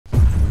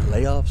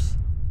Layoffs,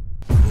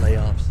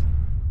 layoffs,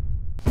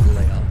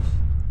 layoffs.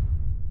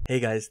 Hey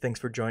guys, thanks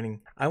for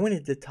joining. I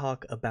wanted to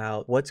talk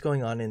about what's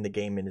going on in the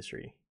game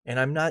industry. And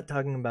I'm not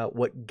talking about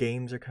what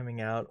games are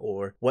coming out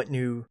or what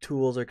new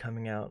tools are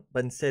coming out,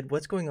 but instead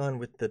what's going on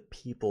with the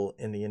people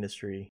in the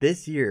industry.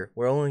 This year,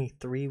 we're only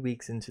 3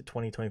 weeks into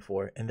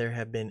 2024, and there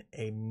have been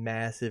a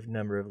massive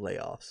number of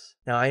layoffs.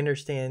 Now, I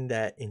understand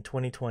that in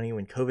 2020,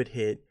 when COVID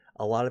hit,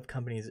 a lot of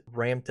companies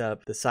ramped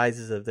up the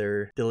sizes of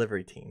their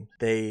delivery teams.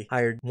 They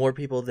hired more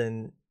people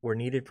than were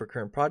needed for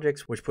current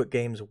projects, which put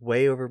games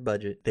way over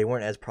budget. They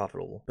weren't as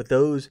profitable. But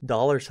those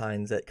dollar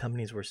signs that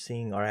companies were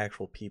seeing are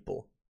actual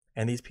people.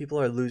 And these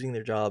people are losing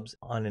their jobs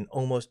on an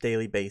almost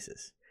daily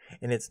basis.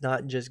 And it's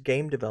not just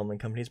game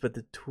development companies, but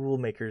the tool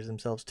makers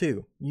themselves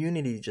too.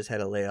 Unity just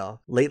had a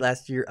layoff. Late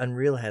last year,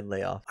 Unreal had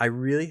layoff. I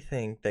really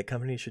think that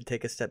companies should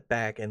take a step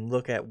back and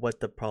look at what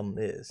the problem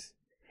is.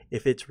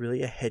 If it's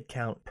really a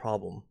headcount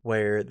problem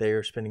where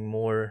they're spending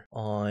more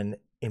on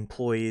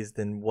employees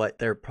than what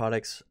their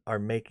products are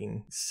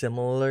making,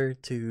 similar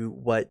to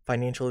what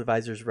financial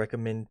advisors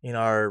recommend in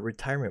our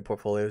retirement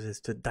portfolios, is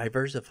to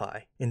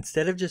diversify.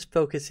 Instead of just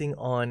focusing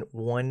on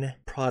one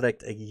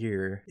product a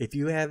year, if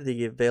you have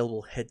the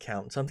available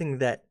headcount, something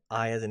that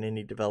I as an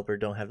indie developer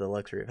don't have the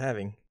luxury of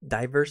having,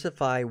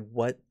 diversify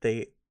what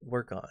they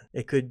work on.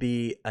 It could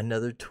be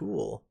another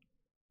tool.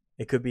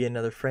 It could be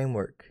another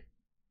framework.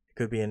 It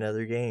could be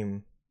another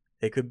game.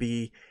 It could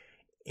be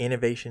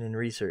innovation and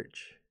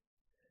research.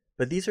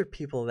 But these are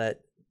people that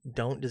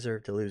don't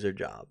deserve to lose their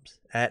jobs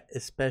at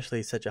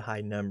especially such a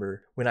high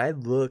number. When I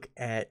look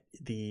at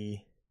the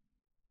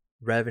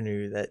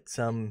revenue that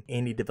some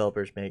indie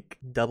developers make,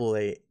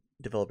 AA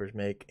developers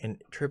make,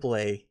 and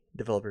AAA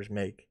developers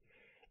make,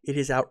 it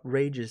is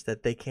outrageous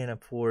that they can't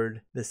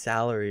afford the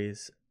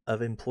salaries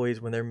of employees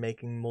when they're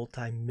making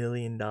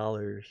multi-million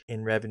dollars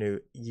in revenue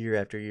year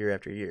after year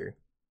after year.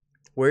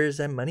 Where is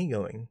that money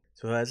going?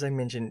 So as I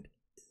mentioned,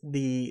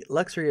 the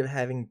luxury of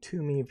having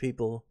too many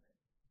people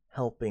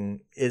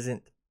helping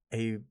isn't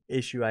a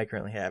issue I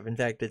currently have. In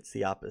fact, it's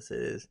the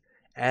opposite.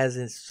 As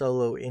a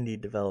solo indie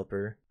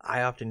developer,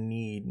 I often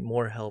need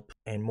more help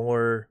and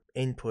more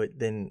input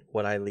than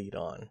what I lead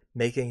on.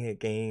 Making a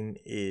game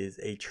is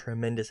a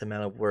tremendous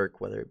amount of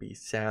work, whether it be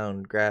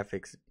sound,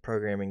 graphics,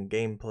 programming,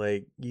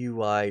 gameplay,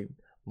 UI,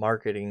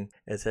 marketing,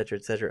 etc.,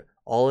 etc.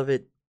 All of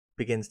it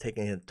begins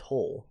taking a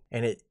toll,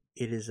 and it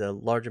is a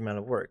large amount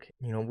of work.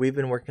 You know, we've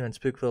been working on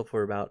Spookville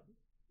for about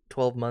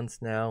 12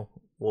 months now.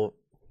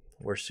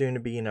 We're soon to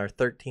be in our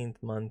 13th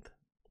month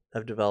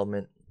of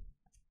development,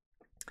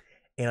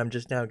 and I'm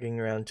just now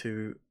getting around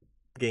to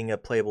getting a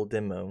playable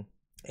demo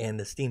and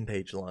the Steam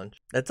page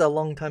launch. That's a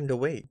long time to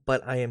wait,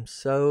 but I am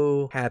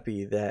so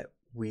happy that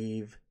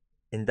we've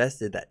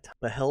invested that time.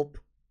 But help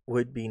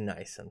would be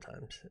nice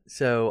sometimes.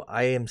 So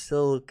I am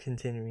still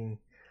continuing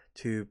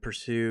to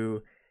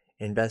pursue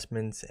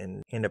investments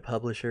and a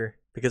publisher,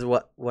 because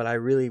what I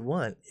really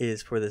want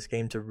is for this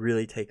game to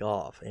really take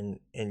off and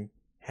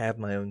have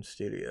my own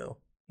studio.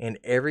 And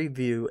every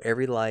view,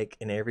 every like,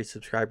 and every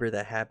subscriber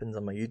that happens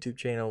on my YouTube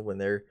channel when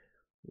they're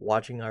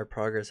watching our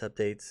progress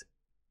updates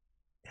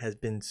has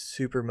been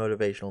super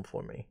motivational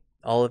for me.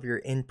 All of your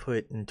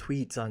input and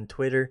tweets on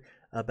Twitter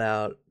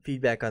about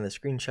feedback on the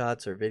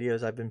screenshots or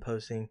videos I've been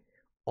posting,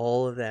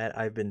 all of that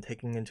I've been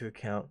taking into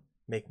account,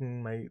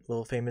 making my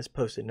little famous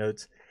post-it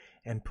notes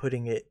and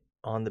putting it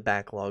on the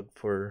backlog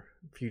for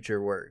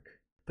future work.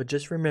 But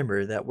just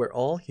remember that we're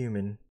all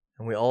human,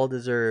 and we all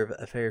deserve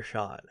a fair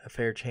shot, a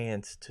fair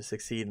chance to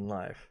succeed in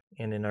life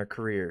and in our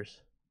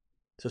careers.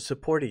 So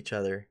support each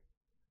other,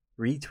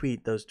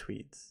 retweet those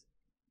tweets,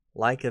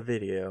 like a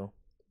video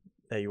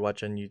that you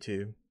watch on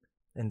YouTube,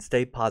 and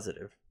stay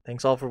positive.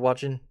 Thanks all for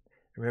watching.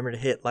 Remember to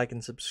hit like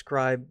and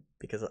subscribe,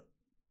 because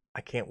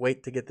I can't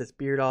wait to get this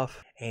beard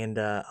off, and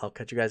I'll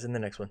catch you guys in the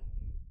next one.